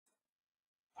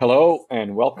Hello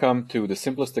and welcome to the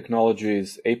SIMPLIS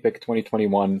Technologies APEC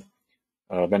 2021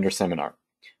 vendor seminar.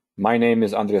 My name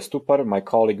is Andrija Stupar. My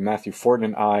colleague Matthew Fortin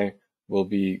and I will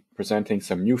be presenting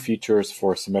some new features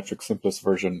for SIMetrix SIMPLIS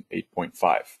version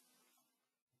 8.5.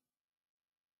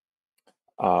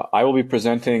 I will be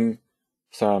presenting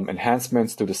some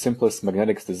enhancements to the SIMPLIS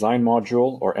Magnetics Design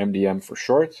Module, or MDM for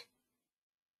short.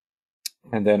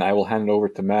 And then I will hand it over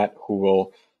to Matt, who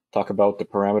will talk about the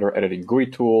parameter editing GUI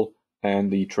tool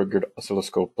and the triggered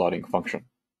oscilloscope plotting function.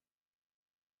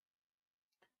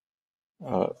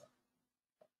 The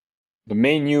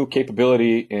main new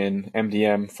capability in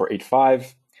MDM for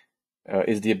 8.5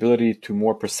 is the ability to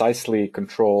more precisely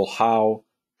control how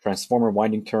transformer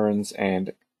winding turns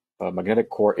and magnetic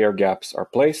core air gaps are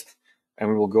placed, and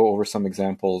we will go over some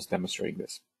examples demonstrating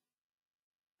this.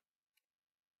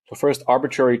 So first,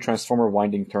 arbitrary transformer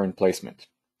winding turn placement.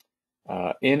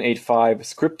 In 8.5,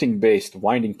 scripting-based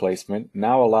winding placement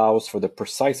now allows for the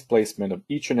precise placement of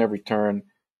each and every turn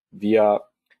via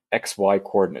XY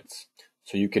coordinates.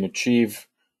 So you can achieve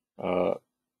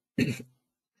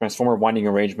transformer winding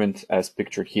arrangement as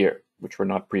pictured here, which were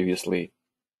not previously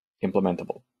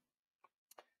implementable.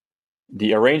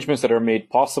 The arrangements that are made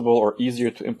possible or easier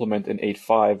to implement in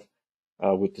 8.5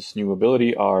 with this new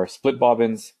ability are split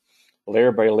bobbins,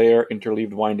 layer-by-layer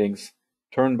interleaved windings,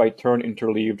 turn-by-turn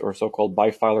interleaved or so-called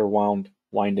bifilar wound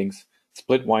windings,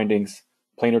 split windings,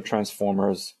 planar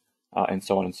transformers, and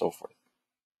so on and so forth.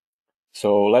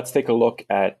 So let's take a look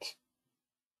at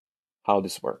how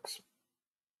this works.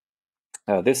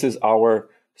 This is our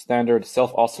standard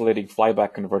self-oscillating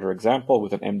flyback converter example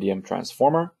with an MDM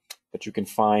transformer that you can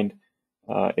find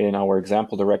in our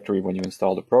example directory when you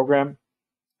install the program.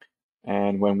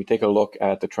 And when we take a look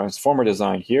at the transformer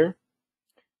design here,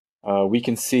 we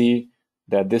can see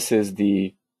that this is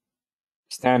the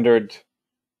standard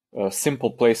simple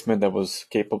placement that was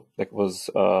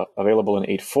available in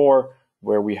 8.4,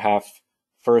 where we have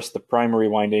first the primary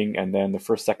winding and then the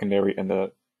first secondary and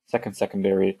the second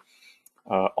secondary,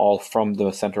 all from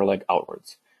the center leg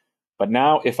outwards. But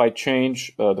now if I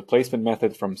change the placement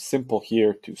method from simple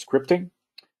here to scripting,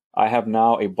 I have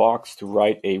now a box to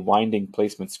write a winding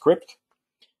placement script,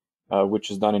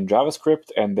 which is done in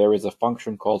JavaScript, and there is a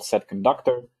function called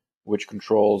setConductor, which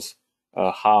controls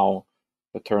how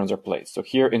the turns are placed. So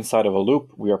here inside of a loop,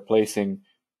 we are placing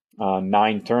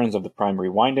 9 turns of the primary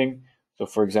winding. So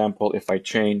for example, if I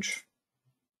change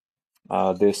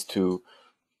this to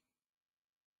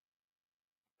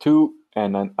 2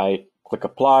 and then I click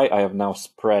apply, I have now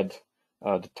spread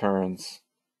the turns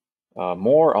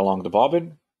more along the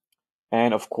bobbin.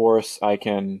 And of course, I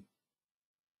can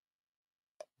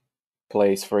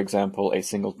place, for example, a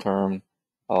single turn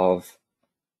of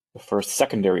the first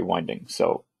secondary winding.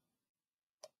 So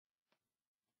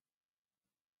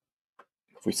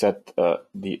if we set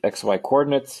the XY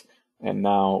coordinates, and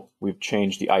now we've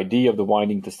changed the ID of the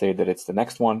winding to say that it's the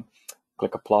next one,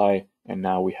 click apply, and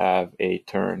now we have a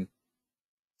turn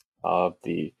of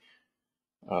the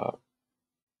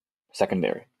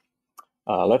secondary.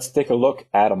 Let's take a look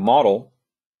at a model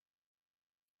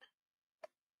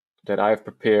that I've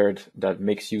prepared that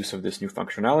makes use of this new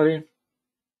functionality.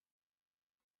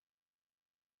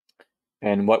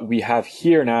 And what we have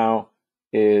here now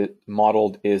is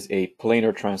modeled is a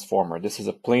planar transformer. This is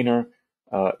a planar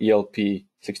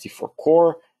ELP64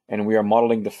 core, and we are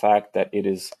modeling the fact that it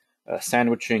is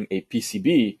sandwiching a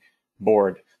PCB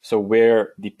board, so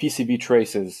where the PCB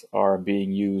traces are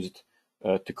being used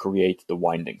to create the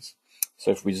windings.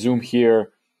 So if we zoom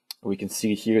here, we can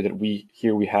see here that we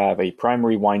have a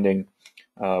primary winding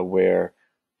where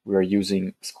we are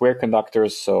using square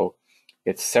conductors, so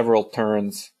it's several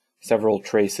turns, several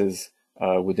traces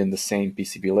within the same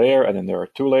PCB layer, and then there are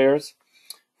 2 layers.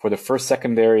 For the first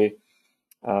secondary,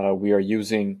 we are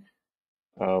using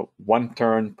 1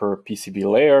 turn per PCB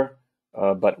layer,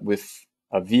 but with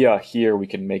a via here we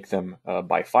can make them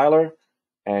bifilar,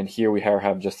 and here we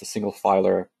have just a single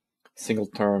filar, single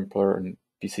turn per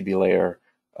PCB layer,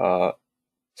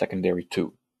 secondary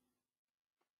 2.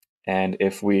 And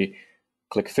if we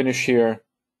click finish here,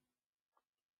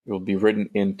 it will be written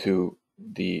into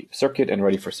the circuit and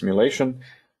ready for simulation.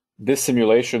 This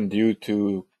simulation, due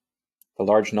to the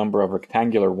large number of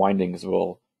rectangular windings,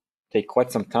 will take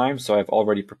quite some time, so I've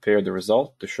already prepared the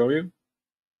result to show you.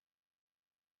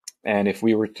 And if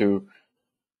we were to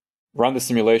run the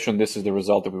simulation, this is the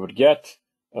result that we would get.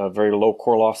 Very low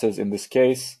core losses in this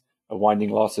case. Winding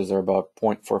losses are about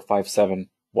 0.457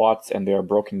 watts, and they are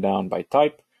broken down by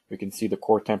type. We can see the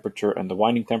core temperature and the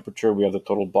winding temperature. We have the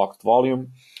total boxed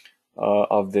volume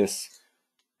of this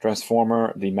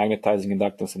transformer, the magnetizing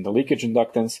inductance and the leakage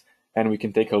inductance. and we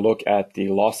can take a look at the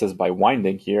losses by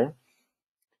winding here.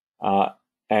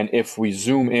 And if we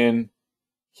zoom in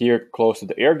here close to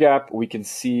the air gap, we can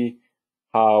see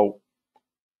how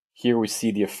here we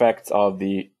see the effects of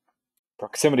the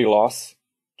proximity loss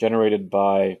generated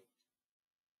by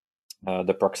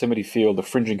the proximity field, the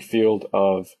fringing field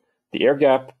of the air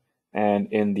gap.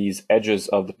 And in these edges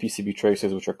of the PCB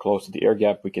traces, which are close to the air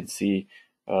gap, we can see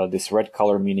this red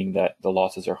color, meaning that the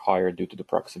losses are higher due to the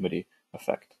proximity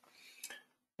effect.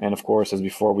 And of course, as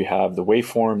before, we have the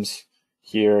waveforms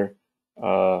here,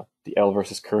 the L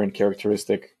versus current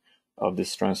characteristic of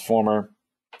this transformer,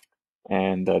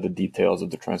 and the details of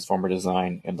the transformer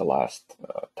design in the last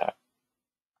tab.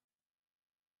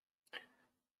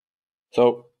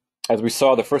 So as we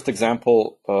saw, the first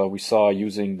example we saw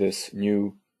using this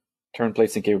new turn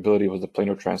placing capability was the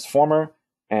planar transformer.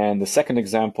 And the second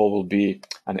example will be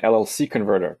an LLC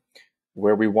converter,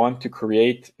 where we want to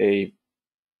create a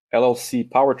LLC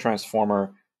power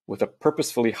transformer with a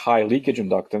purposefully high leakage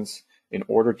inductance in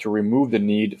order to remove the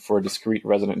need for a discrete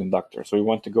resonant inductor. So we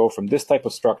want to go from this type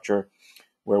of structure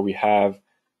where we have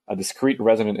a discrete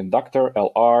resonant inductor,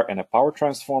 LR, and a power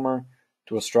transformer,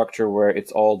 to a structure where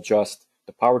it's all just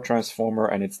the power transformer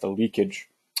and it's the leakage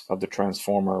of the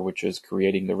transformer which is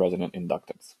creating the resonant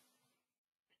inductance.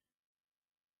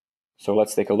 So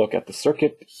let's take a look at the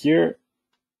circuit here.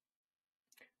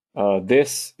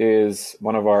 This is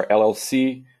one of our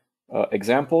LLC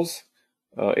examples.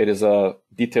 It is a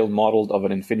detailed model of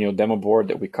an Infinio demo board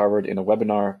that we covered in a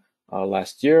webinar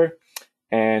last year.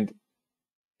 And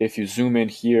if you zoom in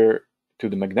here to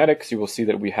the magnetics, you will see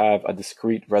that we have a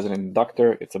discrete resonant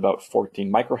inductor. It's about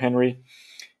 14 microhenry.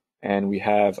 And we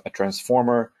have a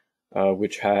transformer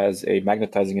which has a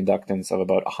magnetizing inductance of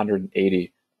about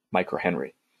 180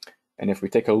 microhenry. And if we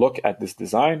take a look at this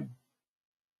design,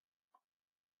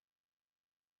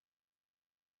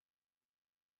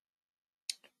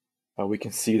 we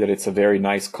can see that it's a very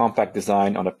nice compact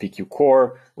design on a PQ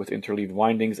core with interleaved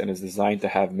windings and is designed to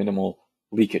have minimal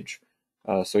leakage.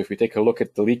 So if we take a look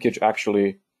at the leakage,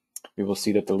 actually, we will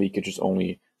see that the leakage is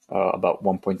only about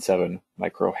 1.7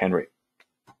 microhenry.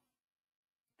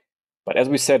 But as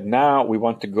we said, now we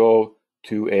want to go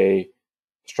to a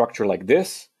structure like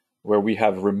this, where we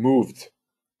have removed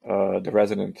the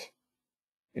resonant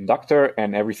inductor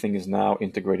and everything is now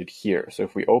integrated here. So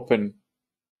if we open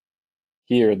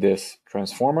here this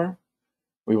transformer,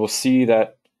 we will see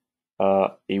that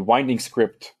a winding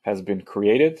script has been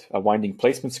created, a winding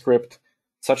placement script,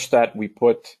 such that we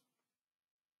put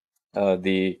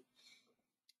the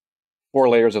 4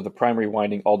 layers of the primary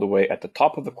winding all the way at the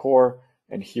top of the core,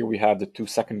 and here we have the 2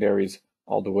 secondaries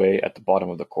all the way at the bottom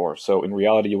of the core. So in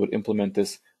reality, you would implement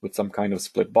this with some kind of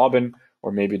split bobbin,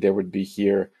 or maybe there would be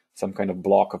here some kind of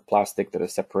block of plastic that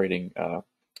is separating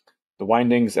the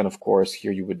windings, and of course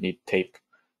here you would need tape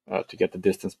to get the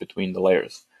distance between the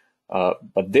layers.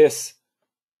 But this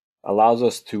allows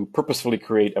us to purposefully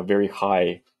create a very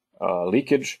high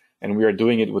leakage, and we are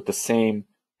doing it with the same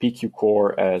PQ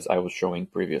core as I was showing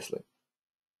previously.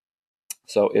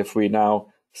 So if we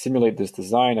now simulate this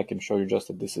design, I can show you just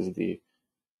that this is the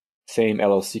same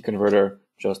LLC converter,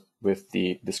 just with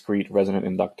the discrete resonant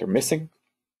inductor missing.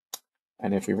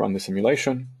 And if we run the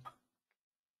simulation,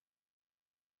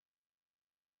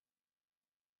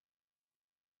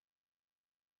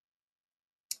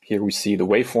 here we see the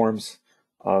waveforms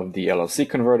of the LLC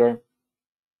converter.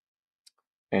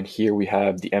 And here we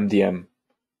have the MDM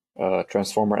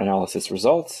transformer analysis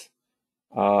results.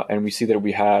 And we see that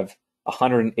we have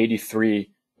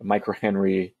 183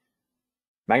 microhenry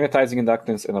magnetizing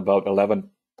inductance and about 11.3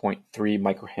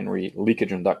 microhenry leakage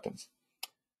inductance.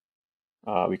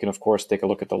 We can, of course, take a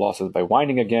look at the losses by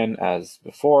winding again as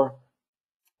before.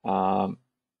 But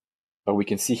we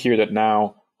can see here that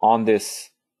now on this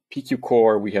PQ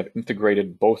core, we have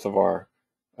integrated both of our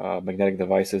magnetic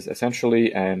devices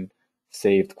essentially and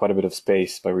saved quite a bit of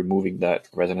space by removing that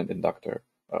resonant inductor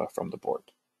from the board.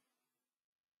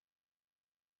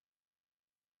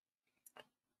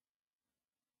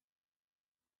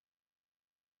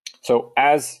 So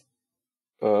as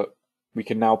we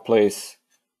can now place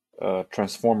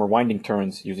transformer winding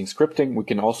turns using scripting, we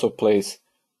can also place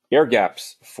air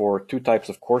gaps for 2 types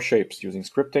of core shapes using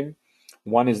scripting.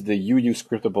 One is the UU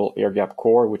scriptable air gap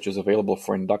core, which is available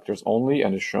for inductors only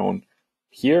and is shown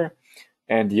here.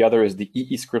 And the other is the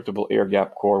EE scriptable air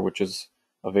gap core, which is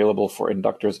available for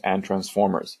inductors and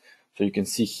transformers. So you can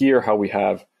see here how we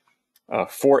have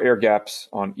 4 air gaps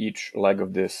on each leg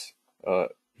of this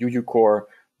UU core,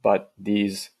 but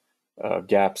these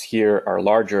gaps here are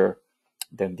larger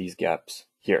than these gaps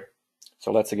here.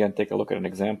 So let's again take a look at an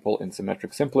example in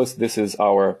SIMEtrix SIMPLIS. This is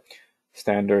our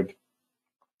standard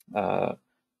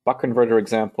buck converter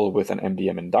example with an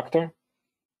MDM inductor.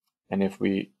 And if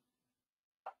we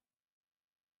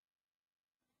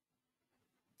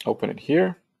open it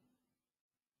here,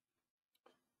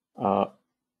 now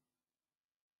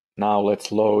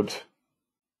let's load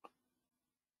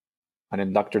an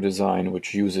inductor design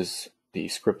which uses the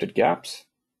scripted gaps.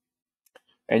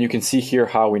 And you can see here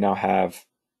how we now have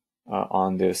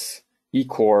on this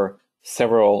E-core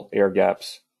several air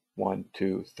gaps, 1,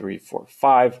 2, 3, 4,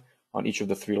 5 on each of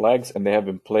the 3 legs, and they have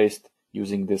been placed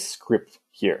using this script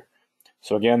here.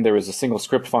 So again, there is a single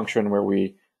script function where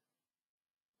we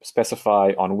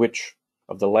specify on which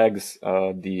of the legs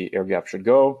the air gap should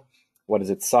go, what is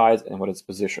its size, and what is its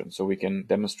position. So we can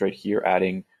demonstrate here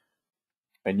adding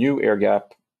a new air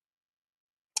gap.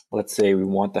 Let's say we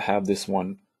want to have this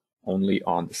one only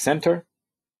on the center.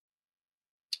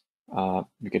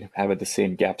 We can have it the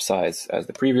same gap size as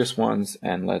the previous ones,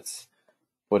 and let's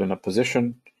put in a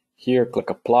position here, click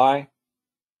apply.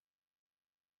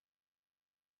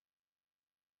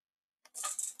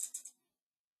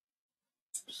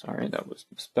 Sorry, that was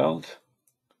misspelled.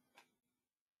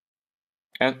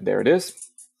 And there it is.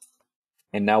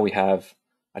 And now we have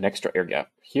an extra air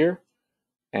gap here.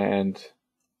 And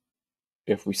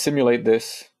if we simulate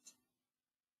this,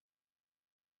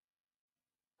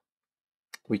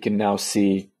 we can now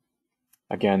see,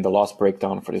 again, the loss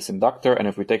breakdown for this inductor. And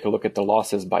if we take a look at the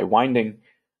losses by winding,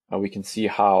 we can see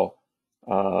how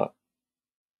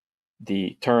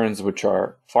the turns which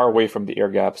are far away from the air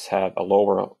gaps have a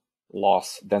lower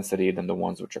loss density than the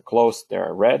ones which are close. They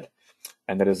are red.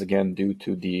 And that is, again, due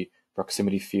to the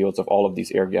proximity fields of all of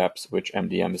these air gaps, which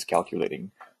MDM is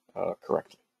calculating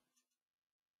correctly.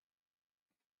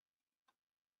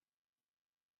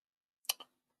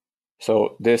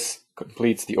 So this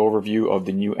completes the overview of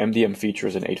the new MDM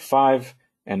features in 8.5,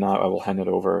 and now I will hand it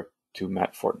over to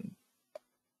Matt Fortin.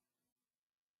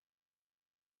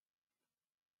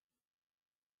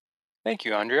 Thank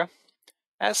you, Andrija.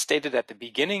 As stated at the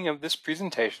beginning of this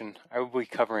presentation, I will be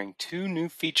covering 2 new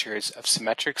features of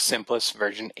SIMEtrix SIMPLIS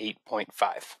version 8.5,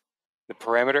 the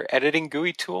parameter editing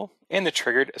GUI tool and the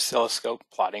triggered oscilloscope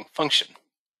plotting function.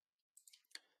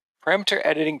 Parameter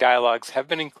editing dialogues have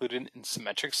been included in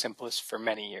SIMEtrix SIMPLIS for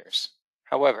many years.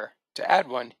 However, to add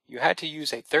one, you had to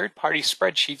use a third-party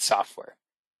spreadsheet software.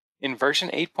 In version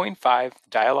 8.5, the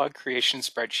dialog creation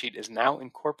spreadsheet is now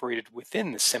incorporated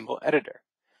within the symbol editor.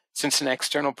 Since an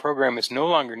external program is no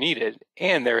longer needed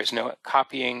and there is no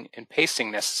copying and pasting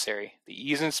necessary, the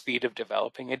ease and speed of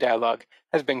developing a dialog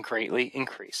has been greatly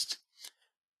increased.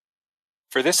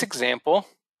 For this example,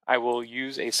 I will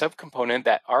use a subcomponent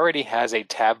that already has a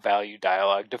tab value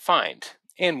dialog defined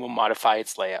and will modify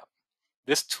its layout.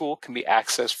 This tool can be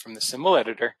accessed from the symbol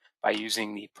editor by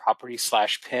using the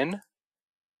property/pin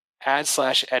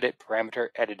add/edit parameter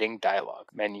editing dialog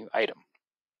menu item.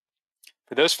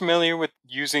 For those familiar with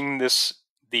using the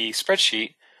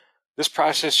spreadsheet, this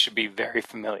process should be very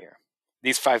familiar.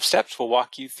 These 5 steps will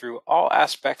walk you through all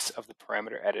aspects of the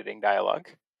parameter editing dialog,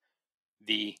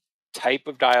 the type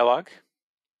of dialog,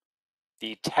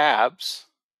 the tabs,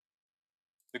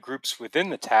 the groups within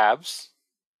the tabs,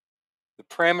 the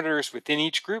parameters within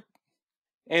each group,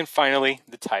 and finally,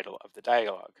 the title of the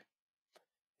dialog.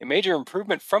 A major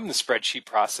improvement from the spreadsheet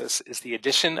process is the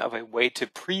addition of a way to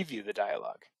preview the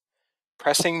dialog.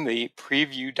 Pressing the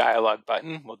Preview Dialog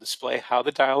button will display how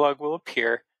the dialog will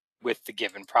appear with the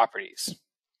given properties.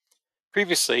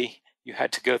 Previously, you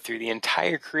had to go through the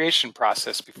entire creation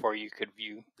process before you could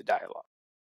view the dialog.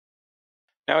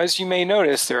 Now, as you may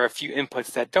notice, there are a few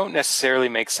inputs that don't necessarily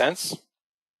make sense,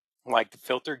 like the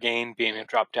filter gain being a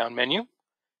drop-down menu,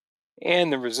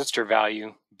 and the resistor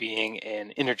value being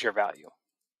an integer value.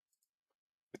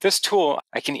 With this tool,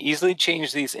 I can easily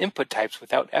change these input types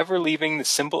without ever leaving the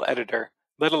symbol editor,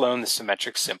 let alone the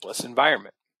SIMEtrix SIMPLIS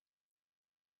environment.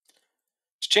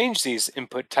 To change these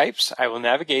input types, I will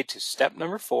navigate to step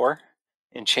number 4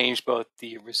 and change both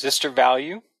the resistor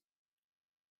value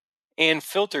and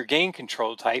filter gain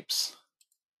control types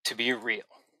to be real.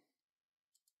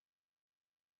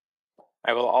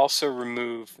 I will also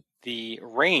remove the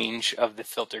range of the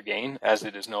filter gain as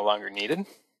it is no longer needed.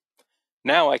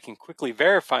 Now I can quickly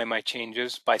verify my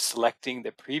changes by selecting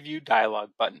the Preview Dialog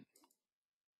button.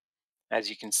 As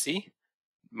you can see,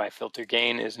 my filter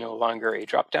gain is no longer a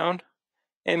drop-down,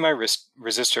 and my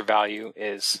resistor value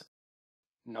is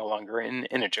no longer an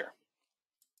integer.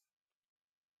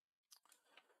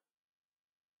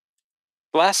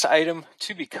 The last item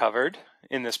to be covered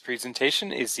in this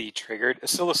presentation is the triggered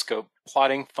oscilloscope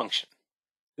plotting function.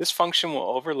 This function will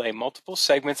overlay multiple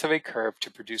segments of a curve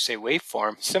to produce a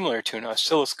waveform similar to an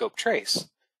oscilloscope trace.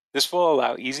 This will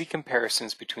allow easy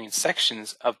comparisons between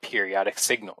sections of periodic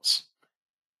signals.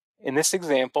 In this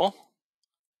example,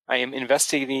 I am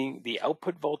investigating the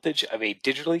output voltage of a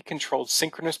digitally controlled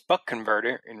synchronous buck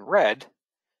converter in red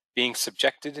being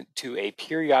subjected to a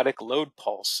periodic load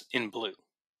pulse in blue.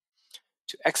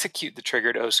 To execute the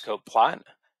triggered oscilloscope plot,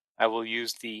 I will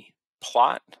use the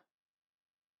Plot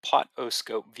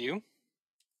Oscilloscope View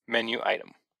menu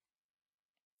item.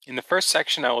 In the first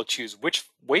section, I will choose which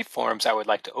waveforms I would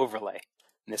like to overlay,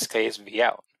 in this case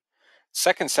Vout.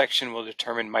 Second section will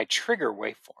determine my trigger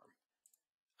waveform,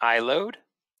 iLoad.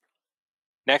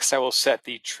 Next, I will set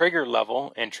the trigger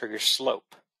level and trigger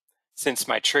slope. Since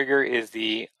my trigger is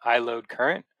the iLoad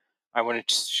current, I want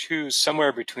to choose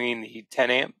somewhere between the 10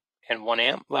 amp and 1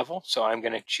 amp level, so I'm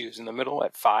going to choose in the middle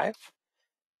at 5.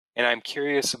 And I'm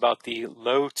curious about the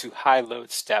low to high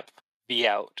load step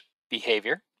Vout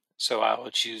behavior, so I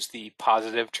will choose the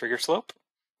positive trigger slope.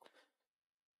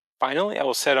 Finally, I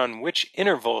will set on which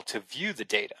interval to view the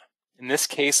data. In this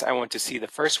case, I want to see the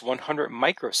first 100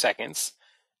 microseconds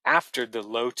after the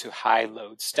low to high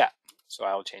load step. So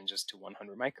I'll change this to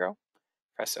 100 micro,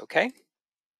 press OK.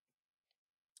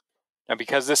 Now,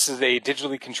 because this is a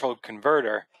digitally controlled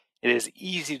converter, it is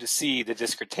easy to see the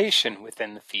discretization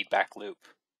within the feedback loop.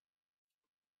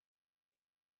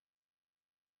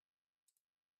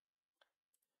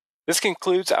 This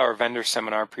concludes our vendor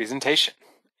seminar presentation.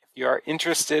 If you are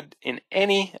interested in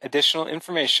any additional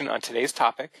information on today's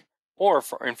topic, or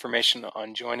for information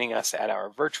on joining us at our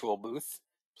virtual booth,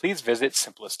 please visit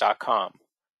simplis.com.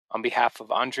 On behalf of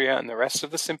Andrija and the rest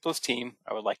of the SIMPLIS team,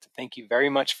 I would like to thank you very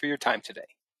much for your time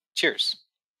today. Cheers.